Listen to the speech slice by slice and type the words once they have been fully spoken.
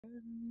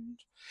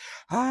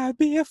I'd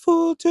be a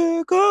fool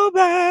to go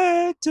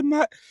back to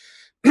my.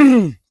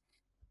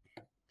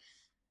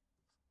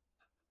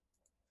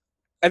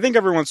 I think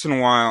every once in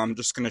a while, I'm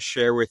just going to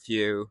share with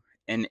you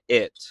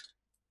a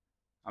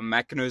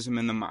mechanism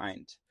in the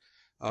mind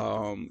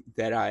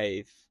that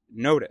I've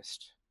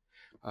noticed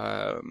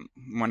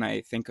when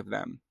I think of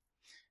them.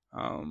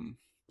 Um,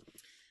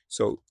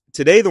 so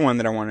today, the one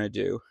that I want to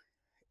do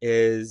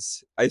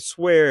is, I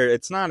swear,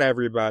 it's not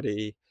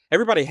everybody.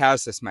 Everybody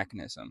has this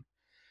mechanism,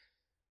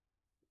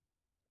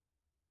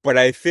 but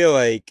I feel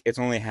like it's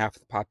only half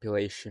the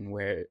population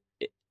where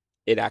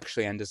it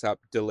actually ends up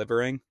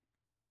delivering.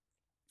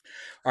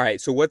 All right,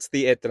 so what's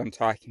the it that I'm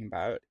talking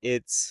about?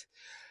 It's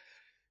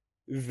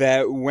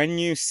that when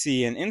you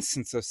see an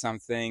instance of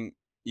something,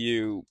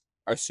 you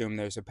assume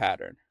there's a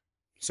pattern.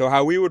 So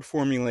how we would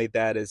formulate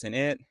that as an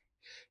it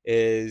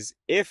is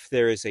if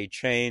there is a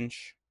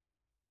change,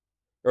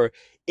 or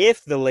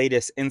if the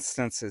latest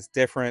instance is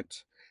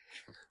different,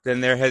 then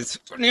there has.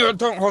 No,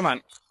 don't hold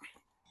on.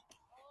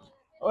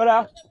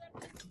 Hola.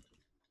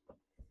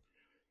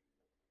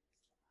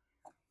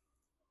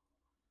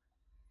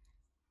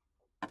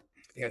 I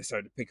think I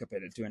started to pick up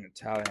at it doing an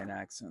Italian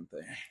accent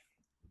there.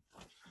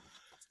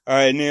 All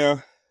right,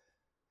 Neil.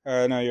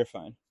 No, you're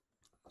fine.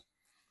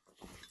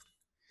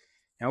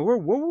 Now,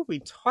 what were we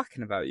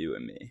talking about, you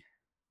and me?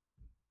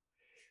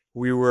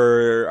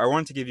 I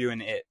wanted to give you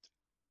an it.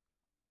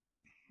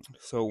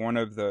 So one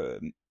of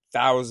the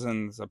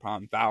thousands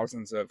upon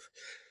thousands of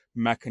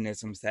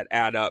mechanisms that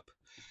add up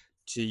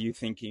to you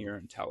thinking you're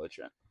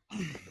intelligent.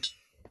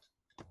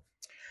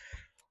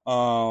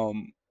 All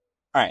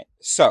right.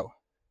 So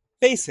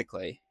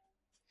basically,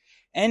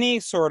 any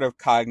sort of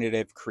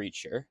cognitive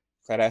creature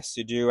that has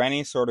to do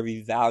any sort of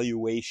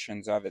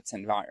evaluations of its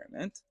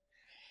environment,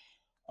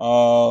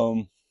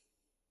 um,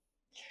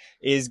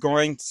 is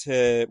going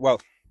to, well,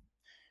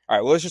 all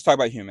right, well, let's just talk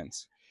about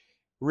humans.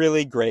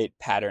 Really great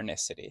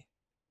patternicity,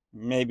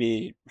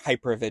 maybe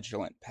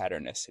hypervigilant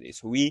patternicity.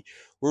 So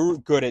we're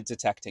good at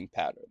detecting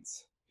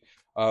patterns,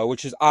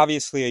 which is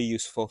obviously a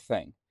useful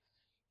thing.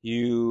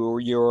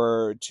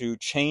 You're to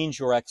change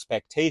your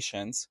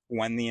expectations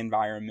when the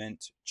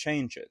environment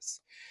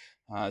changes.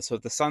 So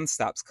if the sun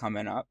stops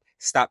coming up,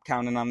 stop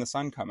counting on the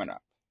sun coming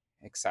up,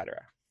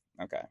 etc.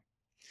 Okay.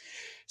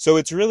 So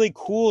it's really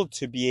cool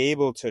to be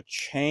able to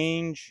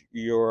change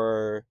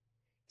your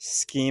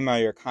schema,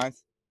 your con-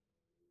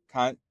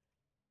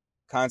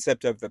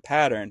 concept of the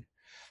pattern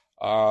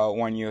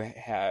when you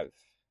have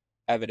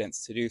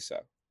evidence to do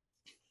so.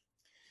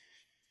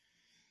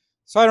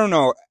 So I don't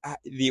know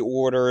the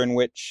order in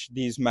which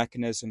these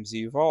mechanisms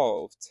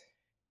evolved,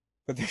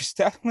 but there's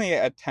definitely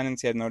a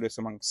tendency I've noticed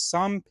among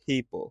some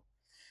people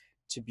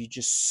to be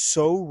just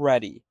so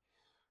ready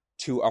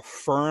to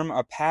affirm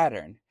a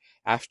pattern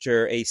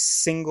after a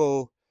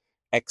single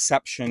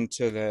exception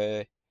to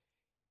the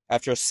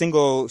after a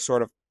single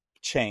sort of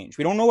change.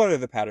 We don't know whether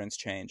the patterns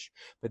change,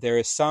 but there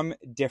is some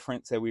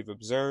difference that we've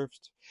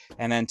observed,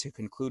 and then to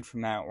conclude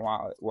from that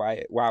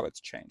why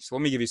it's changed. So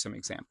let me give you some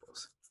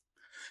examples.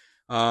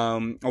 A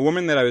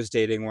woman that I was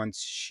dating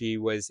once, she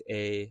was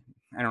I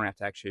don't have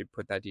to actually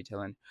put that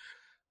detail in.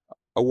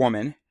 A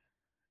woman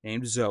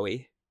named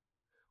Zoe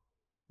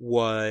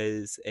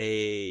was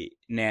a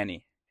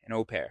nanny, an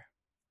au pair,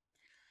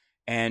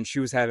 and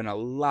she was having a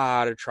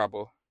lot of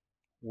trouble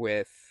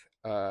with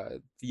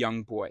the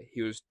young boy.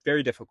 He was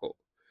very difficult,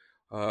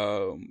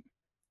 um,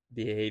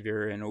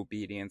 behavior and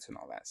obedience and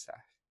all that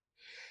stuff.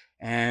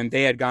 And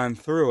they had gone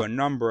through a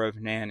number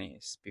of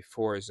nannies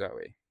before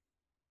Zoe.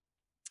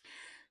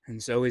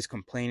 And Zoe's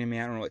complaining to me,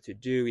 I don't know what to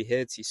do. He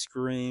hits, he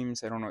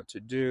screams, I don't know what to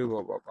do,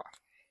 blah, blah, blah.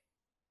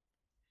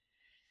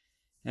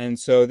 And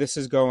so this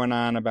is going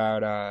on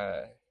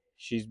about,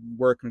 she's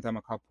working with them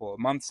a couple of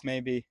months,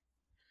 maybe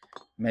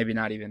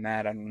not even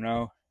that, I don't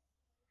know.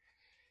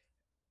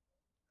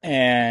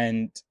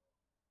 And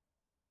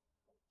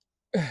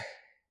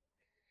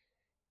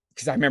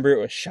because I remember it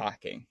was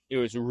shocking. It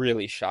was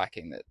really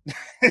shocking that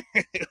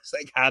it was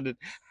like, how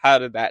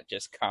did that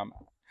just come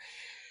out?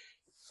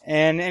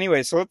 And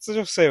anyway, so let's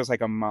just say it was like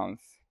a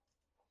month,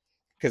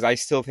 because I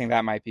still think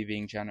that might be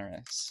being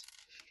generous.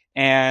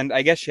 And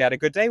I guess she had a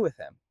good day with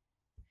him.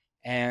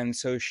 And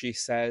so she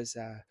says,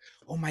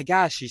 "Oh my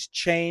gosh, he's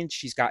changed.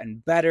 He's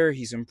gotten better.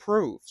 He's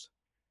improved."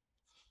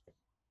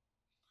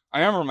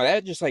 I remember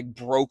that just like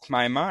broke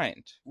my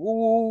mind.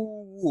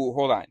 Ooh,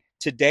 hold on.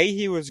 Today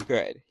he was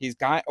good. He's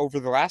got over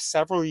the last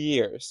several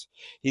years,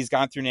 he's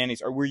gone through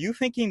nannies. Or were you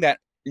thinking that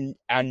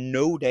on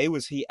no day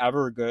was he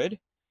ever good?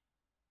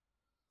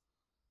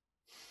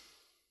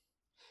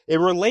 It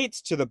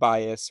relates to the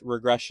bias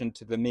regression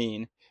to the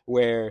mean,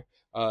 where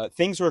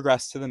things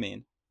regress to the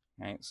mean.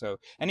 Right. So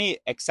any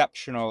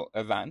exceptional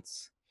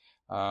events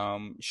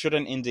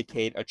shouldn't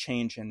indicate a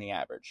change in the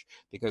average,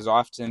 because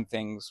often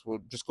things will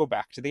just go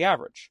back to the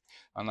average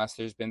unless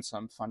there's been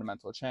some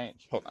fundamental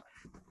change. Hold on.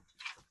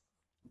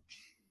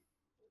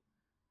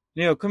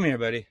 Neil, come here,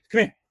 buddy.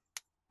 Come here.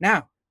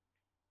 Now.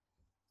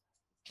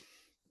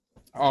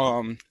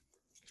 Um,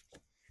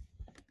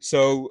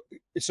 so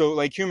So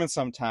like humans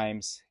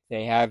sometimes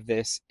they have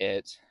this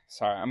it.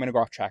 Sorry, I'm gonna go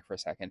off track for a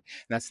second.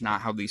 That's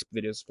not how these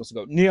videos are supposed to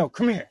go. Neo,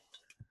 come here.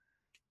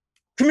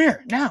 Come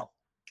here now.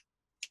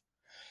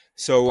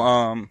 So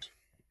all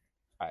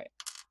right.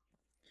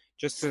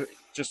 Just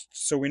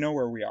so we know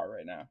where we are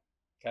right now.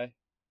 Okay.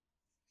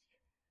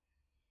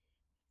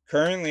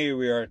 Currently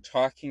we are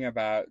talking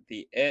about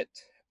the it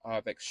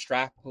of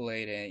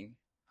extrapolating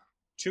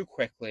too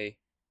quickly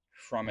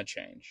from a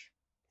change.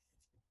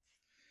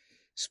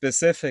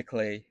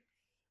 Specifically,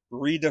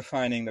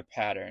 redefining the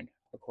pattern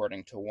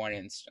according to one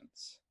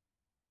instance.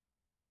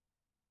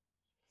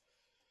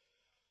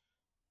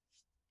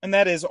 And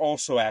that is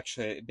also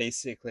actually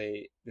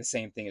basically the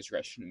same thing as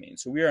regression to mean.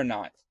 So we are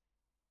not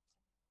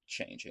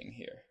changing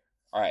here.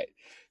 All right.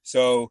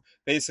 So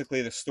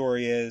basically, the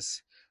story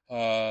is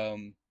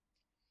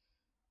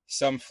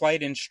some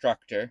flight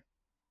instructor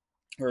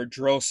or a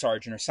drill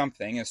sergeant or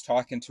something is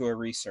talking to a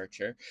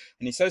researcher,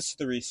 and he says to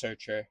the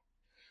researcher,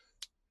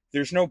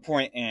 "There's no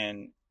point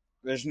in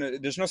there's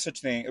no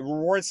such thing.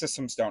 Reward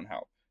systems don't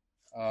help.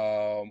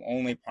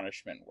 Only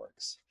punishment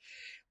works."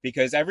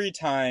 Because every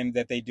time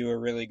that they do a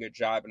really good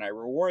job and I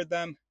reward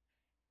them,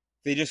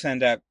 they just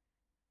end up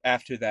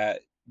after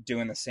that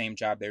doing the same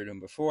job they were doing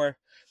before.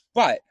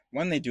 But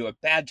when they do a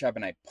bad job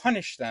and I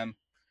punish them,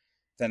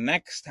 the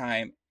next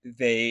time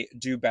they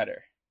do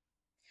better.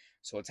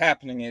 So what's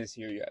happening is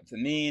here you have the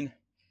mean.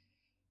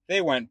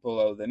 They went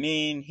below the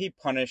mean. He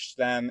punished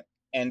them,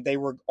 and they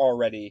were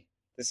already,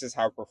 this is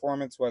how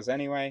performance was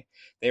anyway,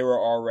 they were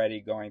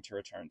already going to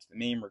return to the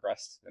mean,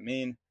 regress to the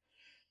mean.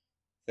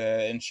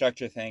 The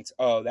instructor thinks,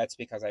 oh, that's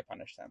because I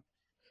punished them.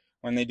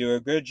 When they do a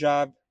good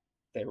job,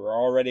 they were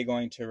already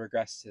going to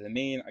regress to the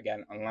mean,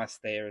 again, unless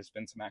there's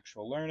been some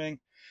actual learning.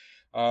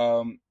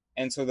 And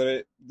so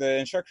the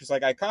instructor's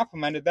like, I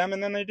complimented them,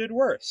 and then they did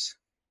worse.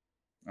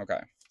 Okay.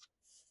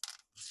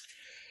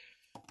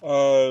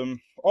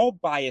 All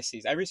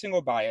biases, every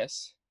single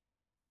bias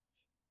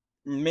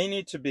may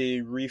need to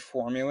be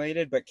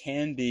reformulated, but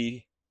can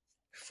be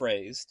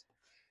phrased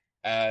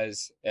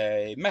as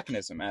a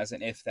mechanism, as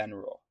an if-then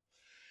rule.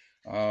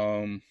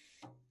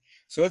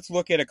 So let's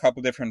look at a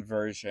few different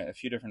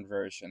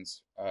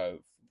versions of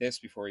this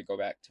before we go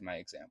back to my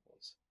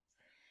examples.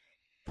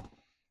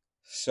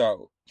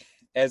 So,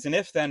 as an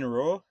if-then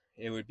rule,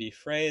 it would be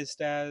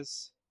phrased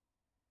as,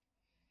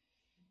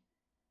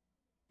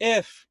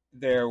 if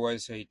there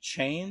was a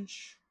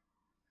change,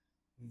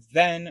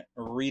 then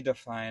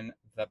redefine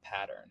the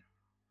pattern.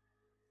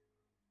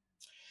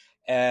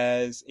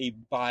 As a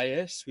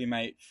bias, we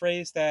might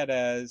phrase that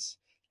as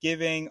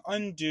giving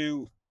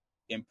undue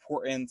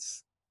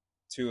importance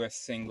to a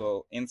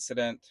single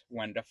incident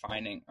when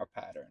defining a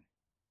pattern.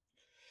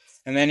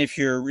 And then if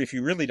you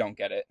really don't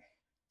get it,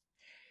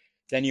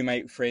 then you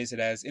might phrase it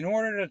as, in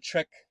order to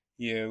trick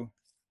you,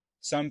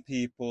 some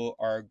people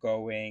are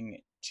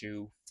going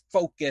to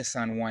focus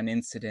on one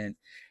incident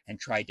and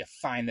try to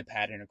find the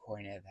pattern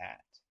according to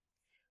that,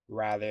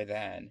 rather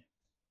than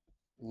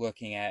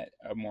looking at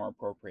a more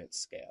appropriate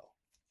scale.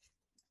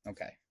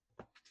 Okay.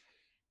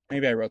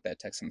 Maybe I wrote that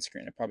text on the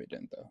screen. I probably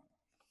didn't, though.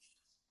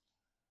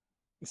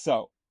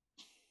 So,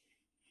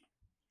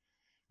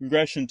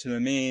 regression to the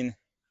mean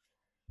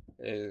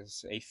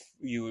is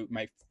you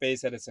might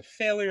phrase that as a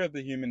failure of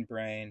the human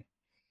brain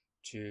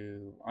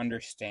to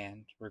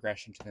understand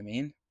regression to the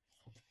mean.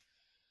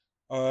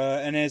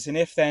 And as an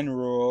if-then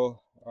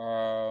rule,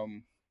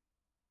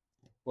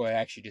 will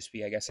actually just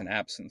be, I guess, an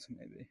absence,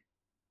 maybe.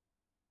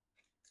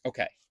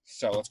 Okay,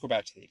 so let's go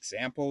back to the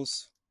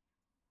examples.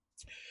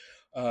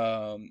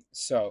 And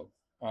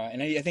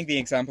I think the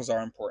examples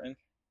are important.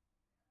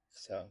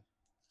 So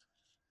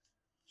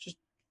just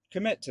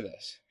commit to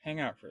this. Hang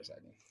out for a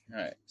second.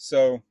 All right,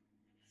 so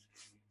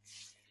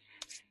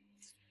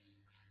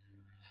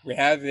we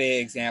have the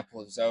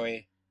example of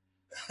Zoe.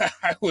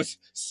 I was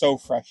so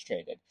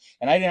frustrated,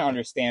 and I didn't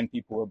understand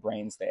people with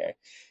brains there,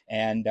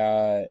 and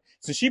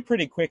so she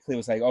pretty quickly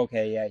was like,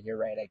 "Okay, yeah, you're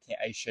right.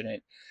 I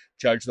shouldn't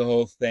judge the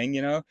whole thing,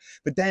 you know."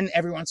 But then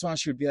every once in a while,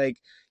 she would be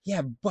like,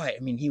 "Yeah, but I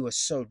mean, he was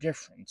so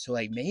different, so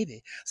like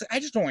maybe." So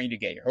I just don't want you to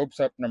get your hopes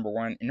up. Number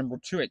one, and number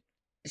two,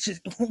 it's just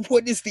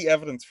what is the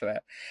evidence for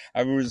that?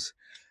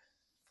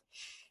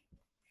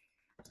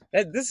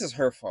 This is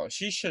her fault.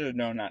 She should have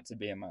known not to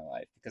be in my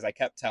life because I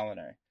kept telling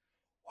her,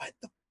 "What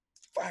the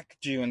fuck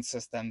do you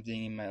insist on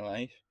being in my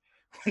life?"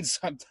 When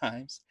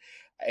sometimes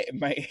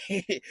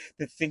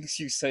the things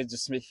you said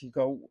just make you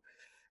go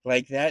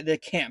like that.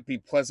 That can't be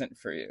pleasant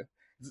for you.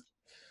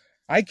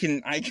 I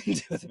can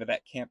do it, but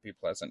that can't be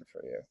pleasant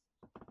for you.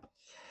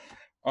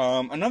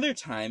 Another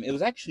time, it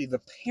was actually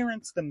the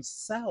parents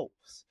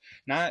themselves,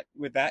 not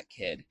with that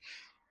kid.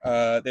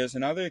 There's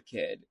another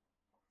kid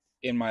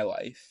in my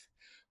life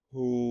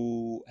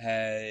who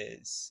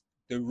has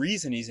the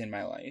reason he's in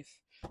my life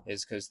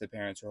is because the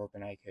parents were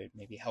hoping I could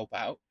maybe help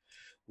out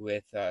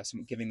with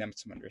giving them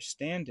some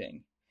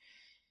understanding.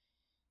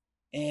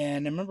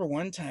 And I remember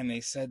one time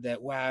they said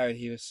that, wow,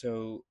 he was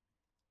so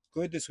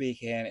good this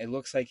weekend. It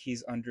looks like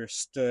he's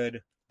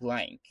understood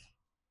blank.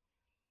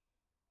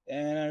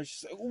 And I was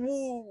just like,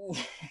 whoa,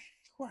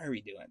 Why are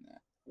we doing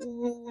that?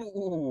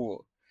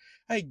 Ooh,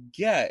 I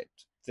get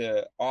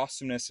the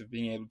awesomeness of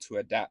being able to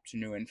adapt to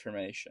new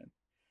information.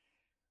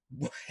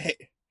 But,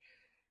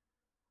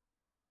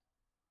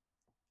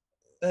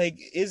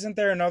 like, isn't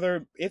there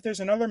another, if there's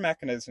another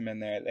mechanism in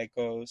there that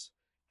goes,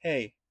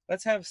 hey,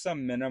 let's have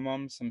some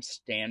minimum, some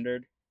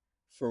standard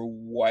for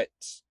what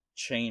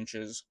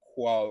changes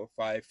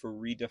qualify for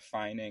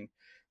redefining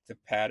the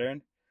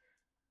pattern.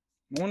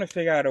 I want to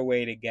figure out a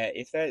way to get,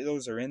 if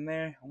those are in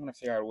there, I want to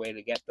figure out a way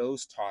to get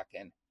those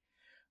talking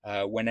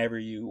whenever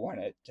you want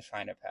to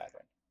define a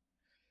pattern.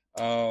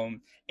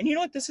 And you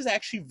know what? This is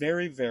actually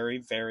very, very,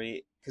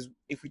 very, because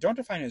if we don't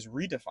define it as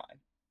redefine,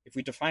 if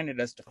we define it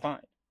as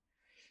define,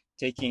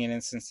 taking an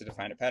instance to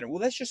define a pattern, well,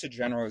 that's just a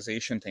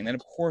generalization thing that,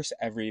 of course,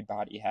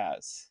 everybody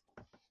has.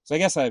 So I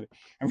guess I'm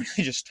really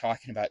just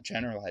talking about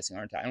generalizing,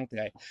 aren't I? I don't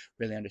think I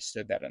really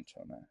understood that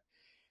until now.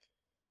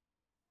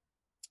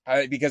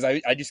 Because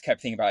I just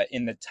kept thinking about it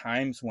in the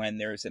times when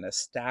there's an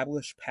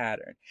established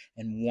pattern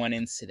and one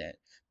incident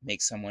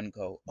makes someone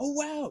go, oh,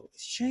 wow,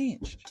 it's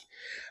changed.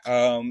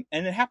 And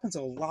it happens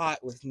a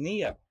lot with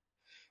Neo.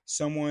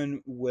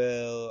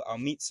 I'll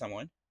meet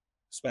someone,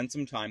 spend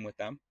some time with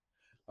them,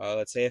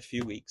 let's say a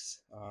few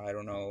weeks. I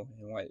don't know,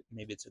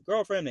 maybe it's a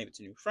girlfriend, maybe it's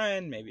a new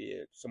friend, maybe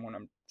it's someone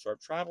I'm sort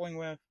of traveling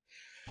with.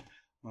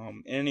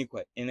 In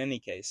any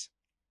case,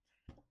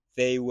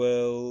 their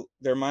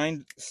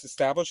mind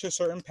establishes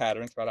certain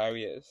patterns about how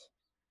he is.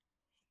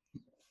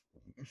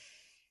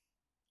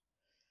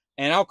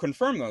 And I'll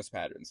confirm those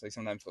patterns. Like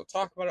sometimes we'll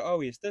talk about it. Oh,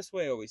 he's this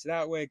way. Oh, he's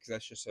that way. Because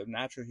that's just a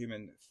natural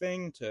human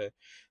thing.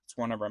 It's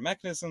one of our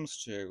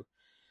mechanisms to,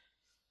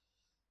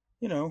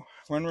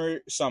 when we're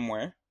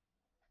somewhere,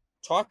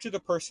 talk to the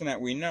person that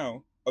we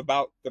know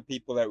about the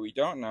people that we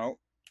don't know.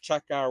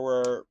 Check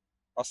our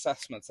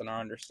assessments and our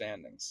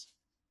understandings.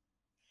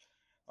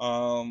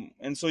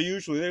 And so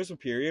usually there's a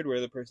period where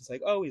the person's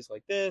like, oh, he's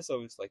like this.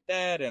 Oh, he's like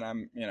that. And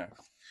I'm.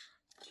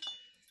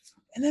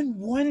 And then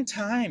one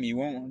time you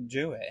won't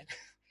do it.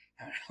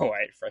 I don't know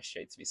why it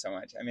frustrates me so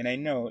much. I mean, I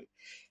know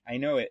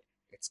it.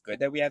 It's good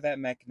that we have that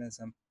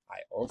mechanism. I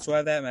also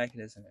have that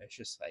mechanism. It's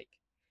just like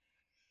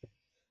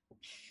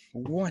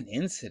one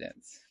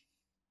incident.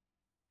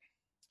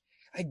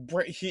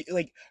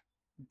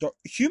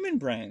 Human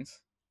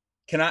brains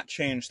cannot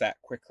change that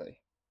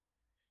quickly.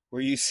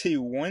 Where you see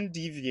one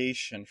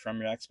deviation from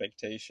your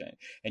expectation,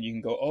 and you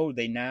can go, oh,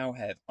 they now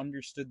have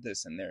understood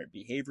this, and their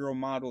behavioral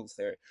models,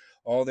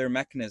 all their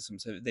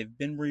mechanisms, they've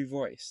been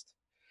revoiced.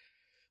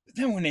 But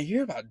then when I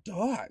hear about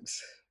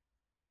dogs,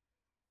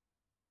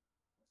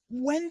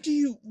 when do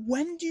you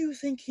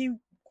think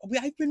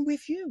I've been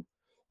with you.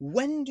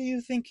 When do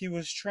you think he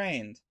was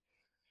trained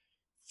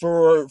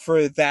for us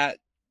to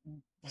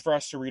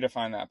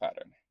redefine that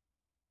pattern?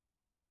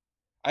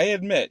 I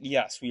admit,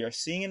 yes, we are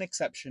seeing an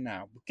exception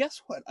now. But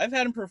guess what? I've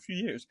had him for a few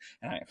years,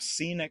 and I have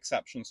seen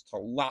exceptions to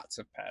lots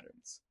of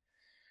patterns.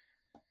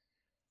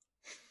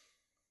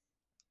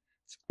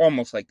 It's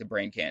almost like the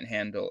brain can't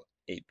handle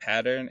a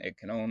pattern. It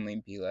can only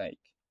be like,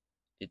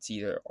 it's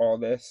either all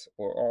this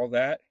or all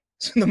that.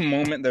 So the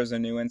moment there's a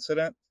new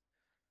incident,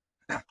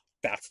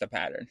 that's the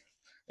pattern.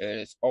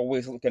 It's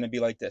always going to be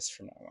like this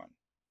from now on.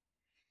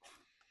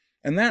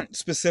 And that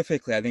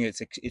specifically, I think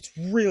it's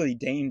really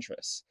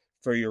dangerous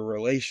for your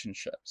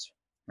relationships,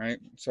 right?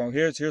 So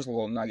here's a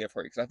little nugget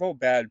for you, because I felt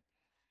bad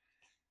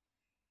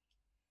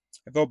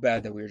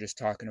that we were just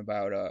talking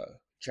about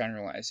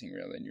generalizing,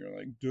 really, and you're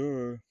like,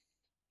 duh.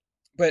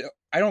 But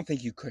I don't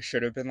think you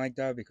should have been like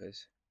that,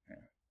 because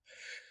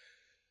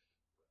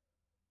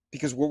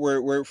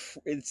we're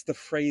it's the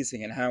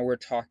phrasing and how we're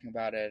talking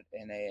about it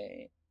in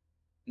a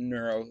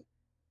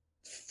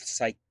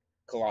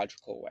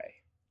neuropsychological way,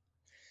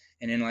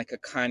 and in like a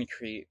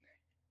concrete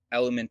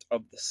element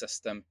of the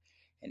system,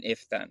 and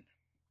if then.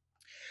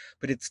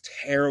 But it's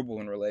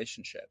terrible in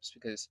relationships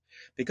because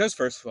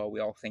first of all, we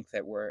all think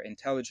that we're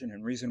intelligent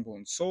and reasonable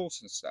and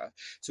souls and stuff.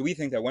 So we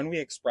think that when we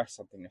express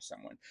something to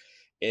someone,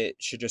 it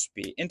should just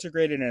be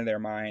integrated into their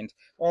mind.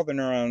 All the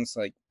neurons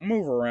like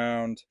move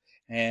around,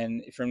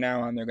 and from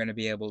now on, they're going to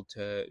be able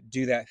to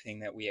do that thing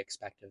that we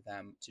expect of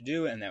them to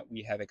do and that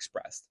we have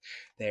expressed.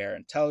 They are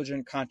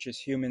intelligent, conscious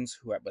humans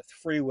who have with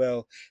free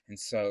will. And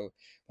so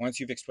once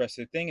you've expressed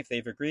a thing, if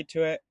they've agreed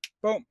to it,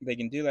 boom, they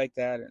can do like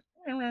that.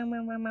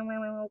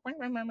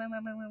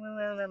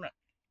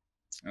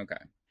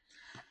 Okay.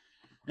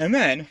 And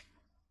then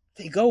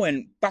they go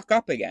and buck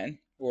up again,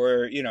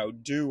 or,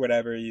 do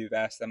whatever you've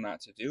asked them not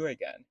to do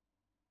again.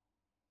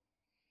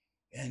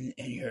 And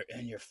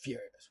you're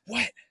furious.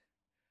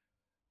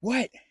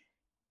 What?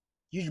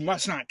 You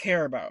must not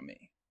care about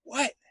me.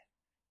 What?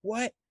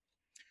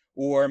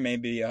 Or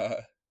maybe,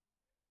 I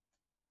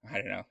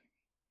don't know,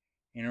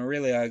 in a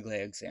really ugly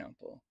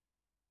example,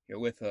 you're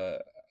with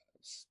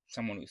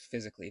someone who's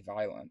physically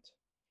violent.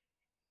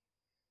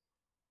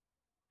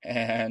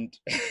 And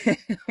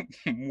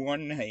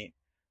one night.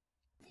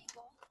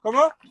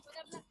 ¿Cómo?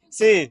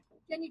 Sí.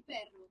 Tieni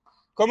perro.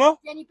 ¿Cómo?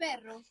 Tieni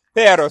perro.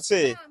 Perro,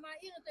 sí. Ah, ma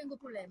io non tengo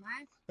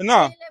problema,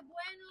 No. Él es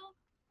bueno.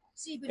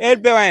 Sí, Es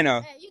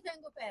bueno. Yo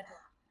tengo perro.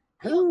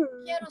 Yo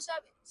quiero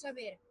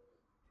saber,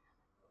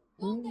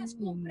 ¿dónde has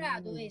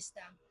comprado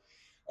esta?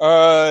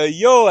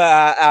 Yo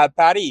a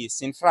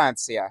París, en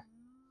Francia.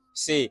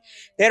 Sí,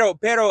 pero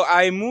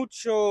hay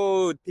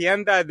mucho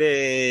tienda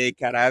de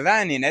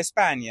caravana en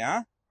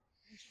España.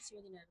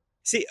 Muchísimo dinero.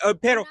 Sí, Un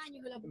pero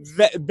año que la busco.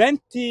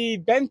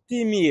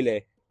 20 mil,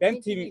 20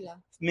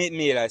 20.000.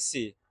 mil,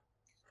 sí.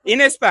 En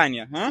Porque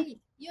España, ¿eh?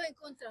 sí, yo he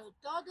encontrado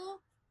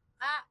todo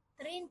a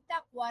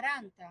 30,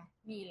 40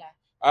 mil.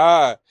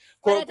 Ah,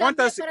 Para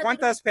 ¿cuántas dormir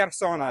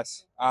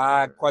personas?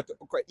 cuatro.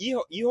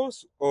 Ah,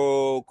 hijos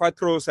o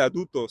cuatro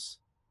adultos?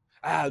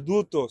 Ah,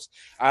 adultos.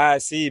 Ah,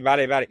 sí,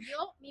 vale, vale.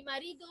 Yo, mi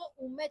marido,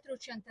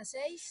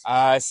 1,86 m,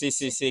 Ah, sí,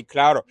 sí, sí,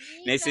 claro. mi hija e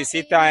mi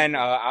Necesitan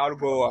hijo.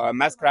 algo Un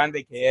más poquito más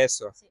grande grande. que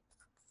eso. Sí.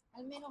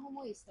 Almeno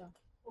como esta.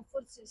 O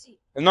forse sí.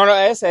 No, no,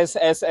 es el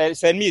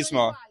Son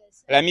mismo,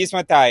 iguales. la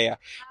misma talla,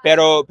 Ah,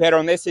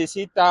 pero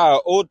necesita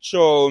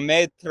 8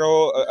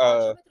 metros. no,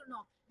 8 metros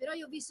no. Però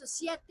io ho visto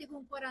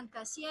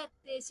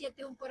 7,47,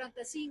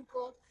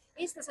 7,45.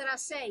 Esta sarà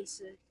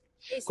 6.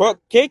 Esta.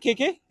 ¿Qué?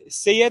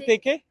 ¿Siete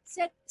qué?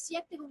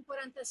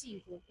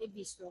 7,45 he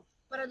visto.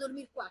 Para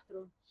dormir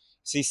 4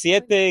 Sí,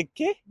 siete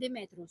qué? de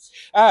metros.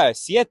 Ah,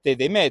 7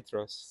 de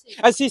metros. Sì.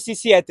 Ah, sí, sí,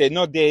 7,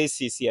 no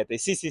 17.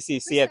 Sí, sí, sí,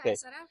 Questa 7.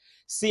 sarà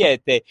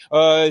 7,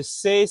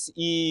 6 e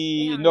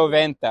y algo.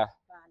 90.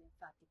 Vale,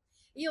 infatti.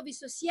 Io ho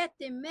visto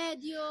 7 e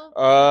medio,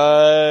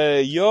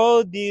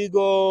 Yo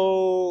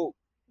digo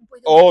un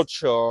poquito más.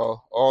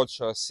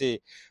 8,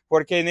 sí,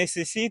 porque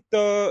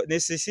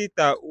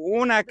necesita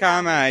una Bravo.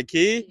 cama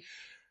aquí, Sì.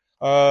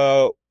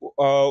 una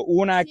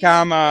Sì, sì,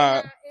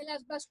 cama, è la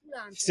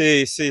sbasculante.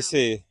 sí, sí, Bravo.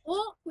 sí.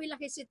 O quella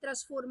che si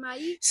trasforma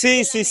ahí Sí, e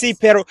la sí, sí, mesa.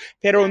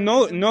 pero Bravo, no,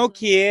 mi amor.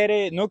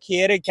 no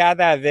quiere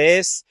cada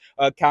vez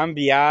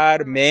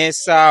cambiar Bravo. Era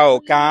mesa o un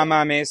lío,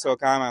 cama, mesa o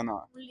infatti. cama,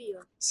 no. Un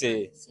lío.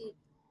 Sí, Sì.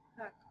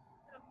 Infatti.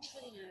 Però mucho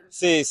dinero.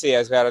 sí, sí,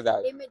 es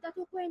verdad. E mi he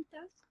dato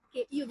cuenta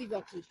che io vivo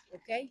aquí,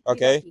 ¿ok? Ok,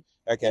 Vivo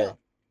aquí. ok. Però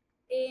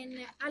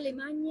in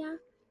Alemania,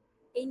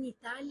 en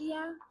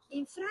Italia,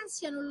 en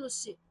Francia non lo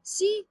sé.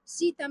 Sí,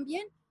 sí,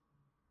 también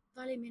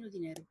vale meno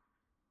dinero.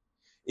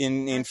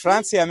 En Aquí,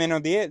 Francia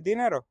menos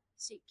dinero.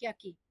 sí, que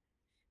aquí.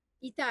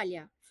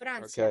 Italia,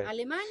 Francia, Ok.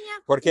 Alemania,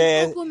 un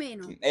Porque poco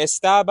menos.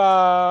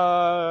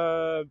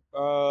 estaba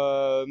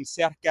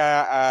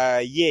cerca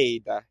a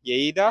Lleida, Ah,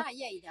 Lleida,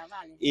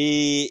 vale.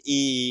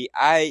 y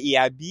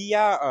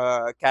había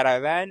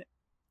caravana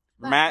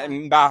Baja.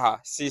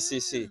 baja, sí,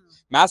 sí, sí, Ah,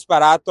 más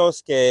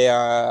baratos que en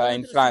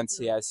en otro sitio.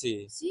 Francia,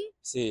 sí, ¿Sí?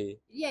 sí,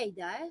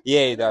 Lleida, ¿eh? Allora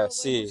Lleida, lo voy a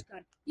sí.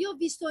 buscar. Yo ho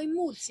visto in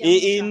Murcia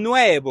Y mucha.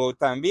 nuevo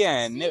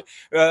también. ¿Sí?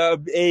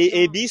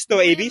 He No, visto.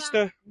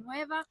 nueva,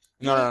 nueva,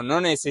 No, no, que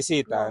no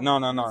necesita, no,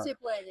 no, no, no no. se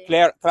puede.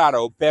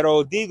 Claro,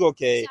 pero digo Mi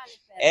que sale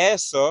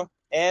perro.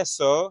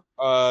 eso,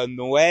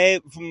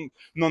 nuevo,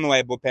 no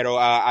nuevo, pero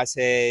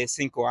hace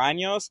 5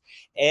 años,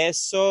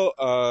 eso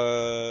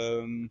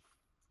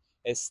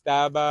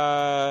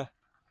estaba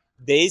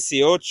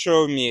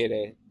 18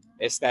 mil.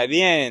 Está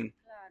bien.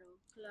 Claro,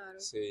 claro.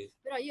 Sí.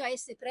 Pero yo a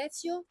este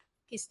precio,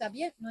 que está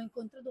bien, no he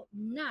encontrado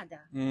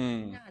nada.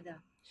 Mm.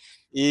 Nada.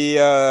 Y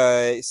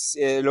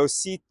los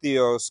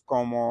sitios,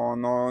 como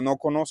no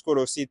conozco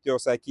los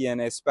sitios aquí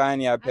en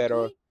España,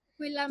 pero Aquí,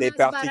 quella de más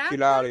barata que ho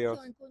particulares,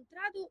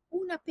 encontrado,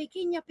 una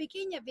pequeña,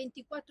 pequeña,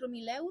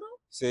 24.000 euros,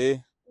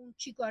 sí. un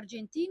chico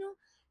argentino,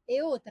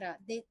 y otra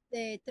de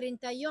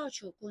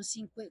 38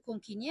 con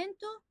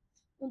 500,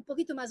 un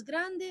poquito más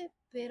grande,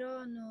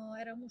 pero no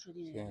era mucho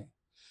dinero.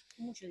 Sí.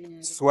 Mucho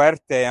dinero.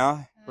 Suerte,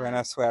 ¿eh?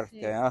 Buena suerte,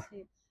 Sí, ¿eh?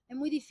 sí. Es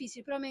muy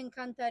difícil, pero me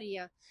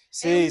encantaría. Es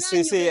Sí, un sí,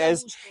 año sí, que la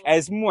busco.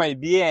 es muy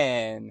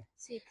bien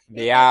Sí. Y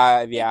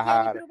tiene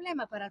viajar.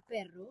 problema para el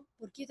perro,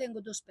 porque yo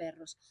tengo dos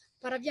perros.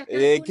 Para viajar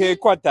con él,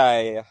 ¿Cuál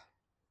hay?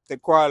 ¿De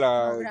cuál?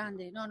 no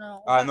grande, no,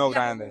 no, No viajo,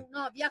 grande.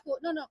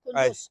 no, no, con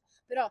Ay, dos.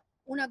 Pero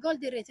una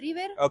Golden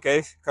Retriever ok,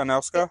 e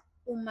conozco.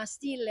 un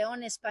mastín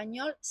león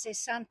español,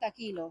 60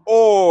 kilos.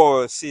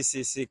 Oh, sí,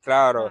 sí, sí,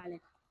 claro.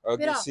 Vale. Ok,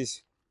 Pero sí,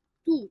 sí.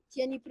 tú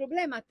tienes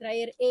problema a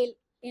traer él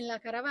en la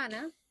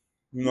caravana,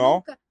 No,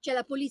 nunca,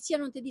 la policía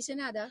no te dice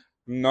nada.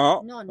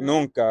 no, No, no.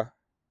 nunca.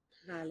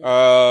 Vale.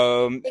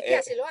 Um, ¿Y qué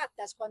hace? ¿Lo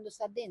atas cuando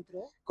estás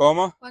dentro?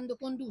 ¿Cómo? Cuando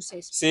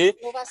conduces, Sí,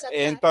 ¿lo vas a atar?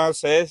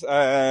 entonces,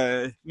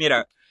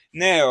 mira,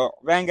 Neo,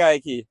 venga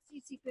aquí.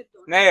 Sí, sí,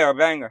 perdona. Neo,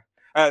 venga.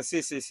 Ah,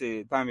 sí, sí,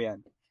 sí,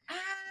 también.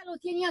 Ah, lo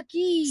tiene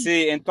aquí.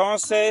 Sí,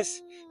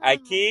 entonces, Ah,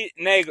 aquí,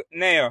 Neo,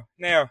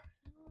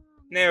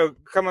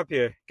 come up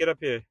here, get up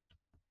here.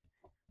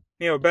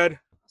 Neo, bed.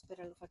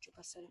 espera, lo faccio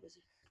passare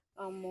così.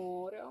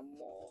 Amore,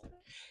 amore,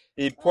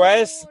 Y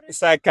pues, amore,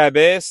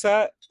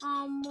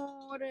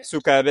 amore.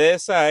 su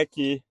cabeza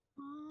aquí.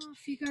 Ah,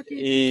 fíjate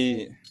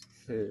Y, tú.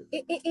 sí.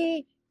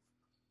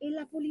 E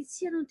la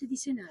polizia non ti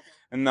dice nada.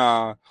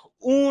 No,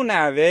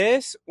 una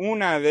vez,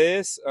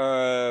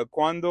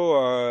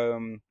 cuando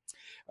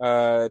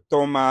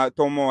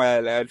tomo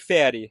el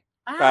ferry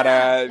Ah,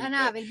 para... la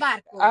nave, il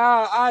barco.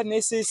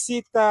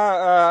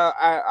 necesita...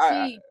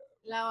 Sì,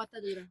 la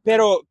attadura.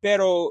 Vale.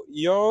 pero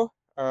yo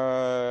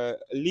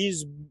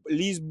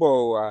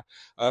Lisboa,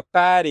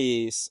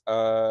 París,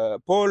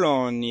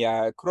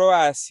 Polonia,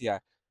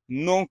 Croacia.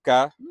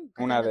 Nunca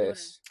Nunca una nell'adora.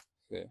 vez.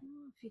 Sí,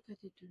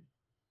 Fíjate tú.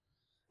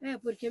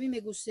 Porque a mí me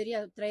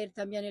gustaría traer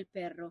también el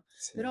perro,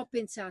 sí, pero ho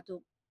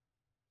pensato,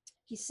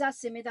 quizás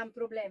se me dan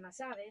problemas,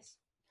 ¿sabes?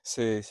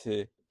 sí,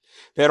 sí.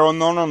 Pero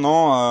no, no,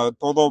 no,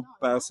 todo No, no.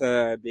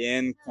 pasa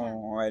bien Ah,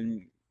 con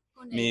el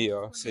con él,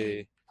 mío, con él.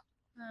 sí.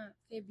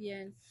 Qué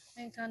bien,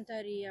 me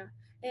encantaría.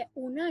 È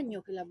un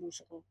año che la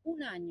busco,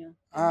 un año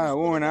che Ah,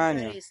 busco de un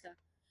comprar año. esta.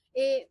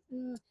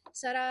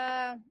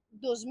 Sarà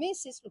 2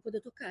 meses, ¿lo puedo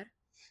tocar?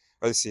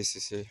 Ah, sí, sí,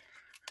 sí.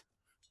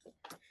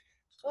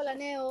 Hola,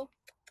 Neo.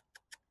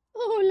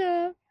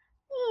 Hola,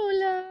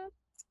 hola.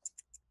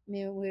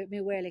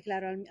 Me huele,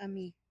 claro,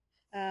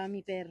 a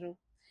mi perro.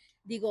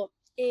 Digo,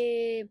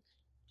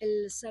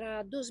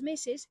 sarà 2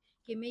 meses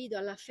que me he ido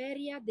a la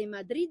feria de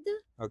Madrid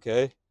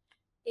Ok.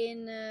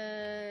 en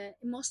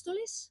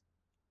Móstoles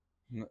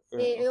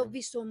e ho Ok.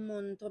 visto un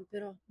montón,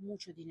 pero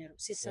mucho dinero,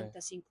 Sí,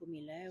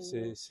 65.000 sí,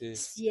 euro, sí,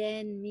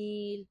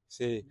 100.000,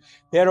 sí. no,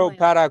 no Pero è un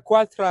para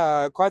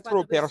cuatro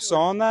 4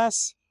 persone.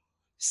 personas,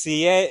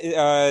 si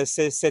es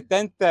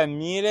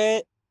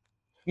 70.000,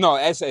 no,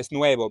 es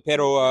nuevo,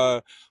 pero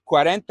No,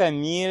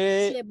 40.000,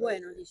 sì, è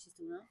buono, dici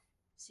tu, no?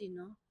 Sì,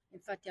 no?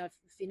 Infatti al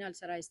final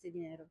sarà este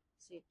dinero,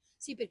 sì.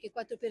 Sì, perché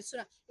 4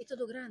 persone è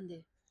tutto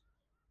grande,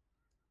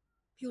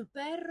 più il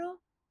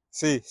perro,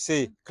 sí,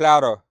 mm, sí,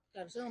 claro.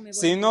 claro, se no me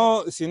voy Si yo.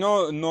 no, si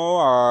no,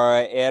 no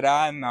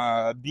eran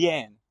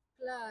bien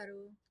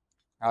Claro,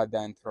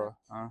 adentro.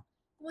 infatti.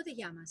 ¿Cómo te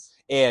llamas?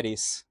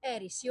 Eris.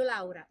 Eris, io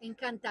Laura,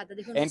 encantada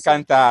de conocerte.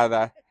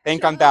 Encantada, Ciao.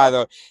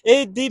 encantado.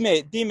 Y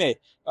dime,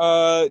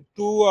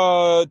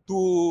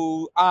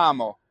 tú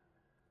amo.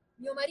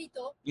 Mio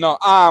marito? No,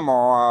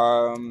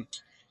 amo.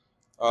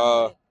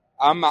 Uh,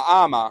 Amore.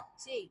 ama.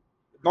 Sì.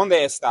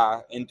 ¿Dónde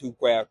está en tu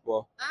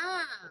cuerpo?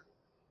 Ah,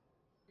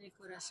 nel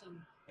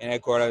corazón. En el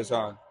Sì,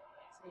 corazón.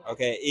 sì. Ok,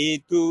 y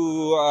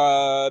tu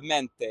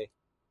mente.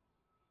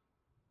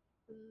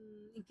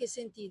 ¿En qué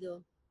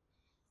sentido?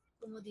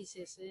 ¿Cómo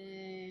dices?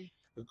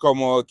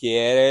 ¿Cómo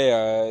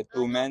quiere tu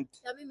No, mente?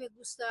 a mí me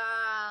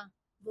gusta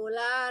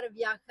volar,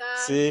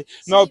 viajar. Sí,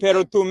 no, Sí,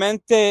 pero tu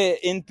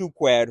mente en tu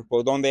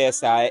cuerpo, ¿dónde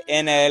está? Ah,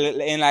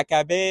 En la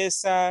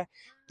cabeza,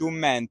 tu ah.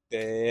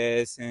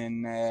 mente es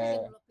en... Sai che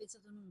non l'ho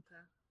pensato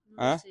nunca. Non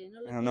lo ¿ah? sé,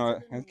 non l'ho No,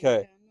 pensato ok.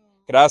 nunca.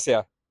 No,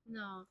 Gracias,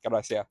 no.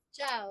 gracias.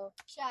 Ciao,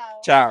 ciao.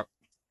 Chao.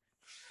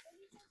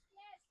 Felice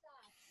fiesta.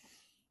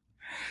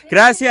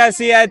 Felice Gracias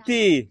y a fiesta.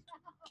 ti.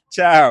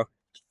 Chao.